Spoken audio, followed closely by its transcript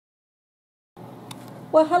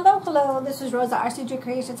Well, hello, this is Rosa,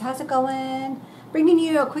 rcgkreations. How's it going? Bringing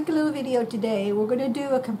you a quick little video today. We're going to do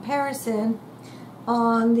a comparison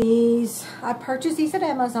on these. I purchased these at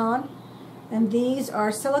Amazon, and these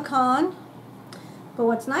are silicone. But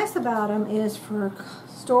what's nice about them is for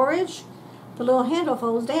storage, the little handle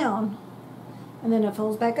folds down, and then it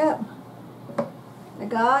folds back up. I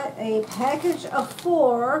got a package of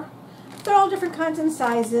 4. They're all different kinds and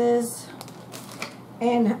sizes,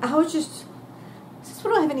 and I was just, since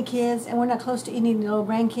we don't have any kids and we're not close to any little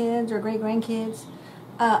grandkids or great grandkids,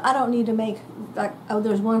 I don't need to make like, oh,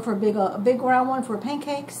 there's one for a big round one for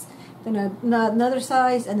pancakes, then another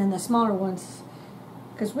size, and then the smaller ones,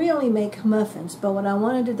 because we only make muffins. But what I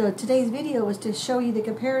wanted to do today's video was to show you the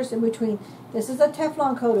comparison between, this is a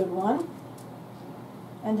Teflon coated one,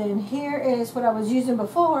 and then here is what I was using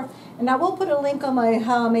before. And I will put a link on my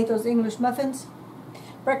how I made those English muffins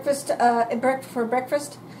for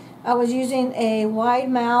breakfast. I was using a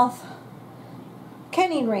wide mouth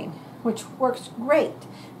canning ring, which works great.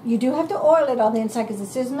 You do have to oil it on the inside because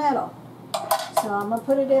this is metal. So I'm gonna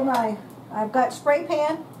put it in my, I've got spray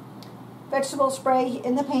pan, vegetable spray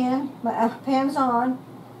in the pan. My pan's on.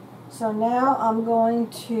 So now I'm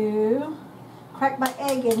going to crack my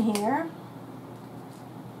egg in here.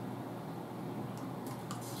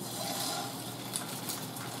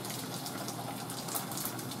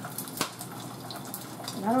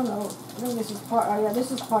 I don't know. I think this is part. Oh yeah,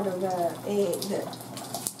 this is part of the egg. The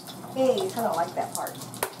eggs. I don't like that part.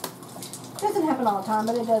 It doesn't happen all the time,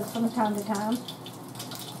 but it does from time to time.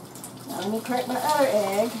 Now let me crack my other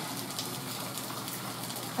egg.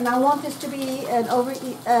 And I want this to be an over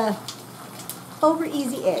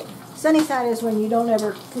easy egg. Sunny side is when you don't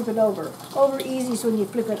ever flip it over. Over easy is when you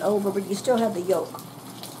flip it over, but you still have the yolk.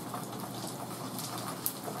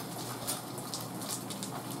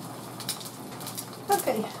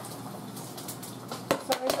 Okay,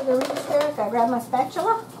 sorry for the reach there. I grab my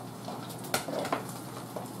spatula.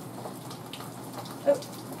 Oh.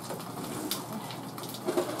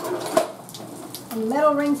 And the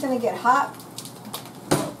metal ring's going to get hot,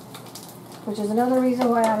 which is another reason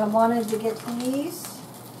why I wanted to get these.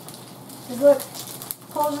 Because look,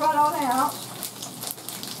 pulls right on out.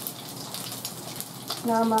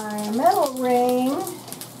 Now my metal ring,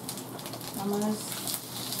 I'm going to,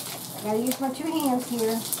 I gotta use my 2 hands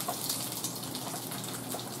here.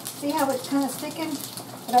 See how it's kind of sticking?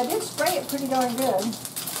 But I did spray it pretty darn good.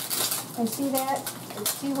 And see that?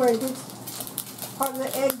 See where it did, part of the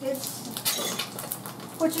egg did,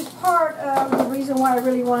 which is part of the reason why I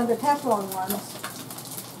really wanted the Teflon ones.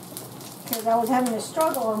 Because I was having a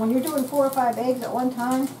struggle, and when you're doing 4 or 5 eggs at one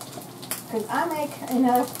time, because I make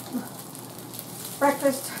enough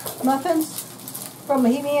breakfast muffins from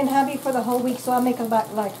me and hubby for the whole week, so I make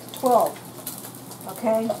about like 12,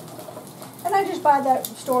 okay? And I just buy that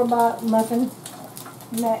store-bought muffin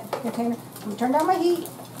in that container. I'm going to turn down my heat.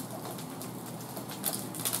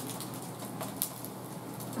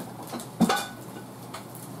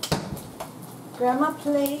 Grab my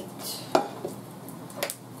plate,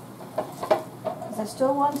 because I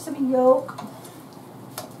still want some yolk.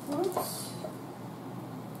 Oops.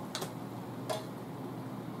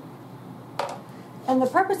 And the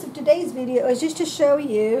purpose of today's video is just to show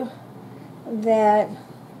you that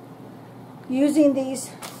using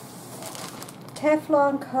these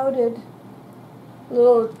Teflon coated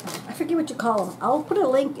little, I forget what you call them. I'll put a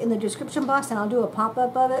link in the description box, and I'll do a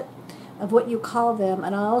pop-up of it, of what you call them.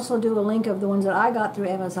 And I'll also do a link of the ones that I got through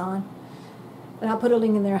Amazon. And I'll put a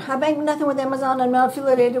link in there. I bank nothing with Amazon. I'm not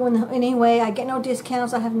affiliated with in any way. I get no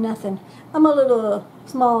discounts. I have nothing. I'm a little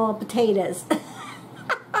small potatoes.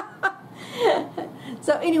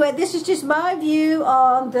 So anyway, this is just my view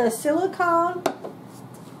on the silicone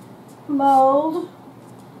mold.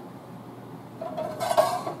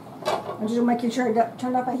 I'm just making sure I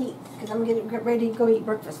turned off my heat, because I'm getting ready to go eat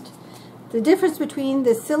breakfast. The difference between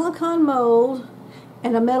the silicone mold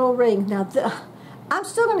and a metal ring. Now, I'm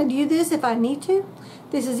still going to do this if I need to.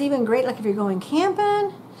 This is even great like if you're going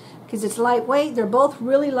camping, because it's lightweight. They're both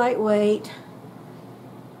really lightweight.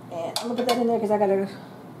 And I'm going to put that in there because I got to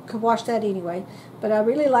wash that anyway. But I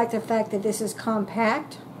really like the fact that this is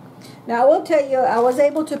compact. Now I will tell you, I was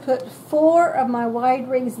able to put 4 of my wide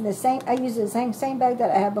rings in the same, I used the same bag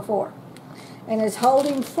that I had before. And it's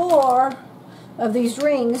holding 4 of these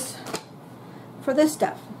rings for this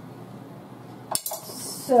stuff.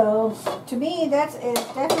 So to me, that's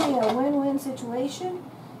definitely a win-win situation.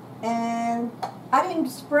 And I didn't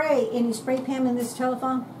spray any spray pan in this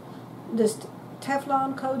this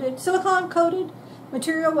Teflon coated, silicone coated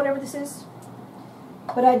material, whatever this is.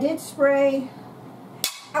 But I did spray.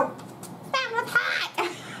 Oh, that was hot!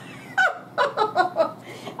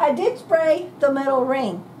 the metal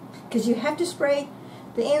ring, because you have to spray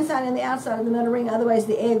the inside and the outside of the metal ring, otherwise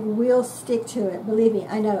the egg will stick to it. Believe me,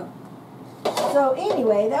 I know. So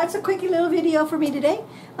anyway, that's a quickie little video for me today.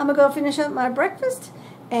 I'm going to go finish up my breakfast.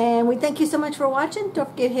 And we thank you so much for watching. Don't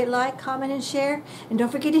forget to hit like, comment, and share. And don't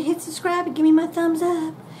forget to hit subscribe and give me my thumbs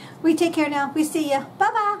up. We take care now. We see ya.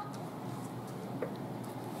 Bye-bye.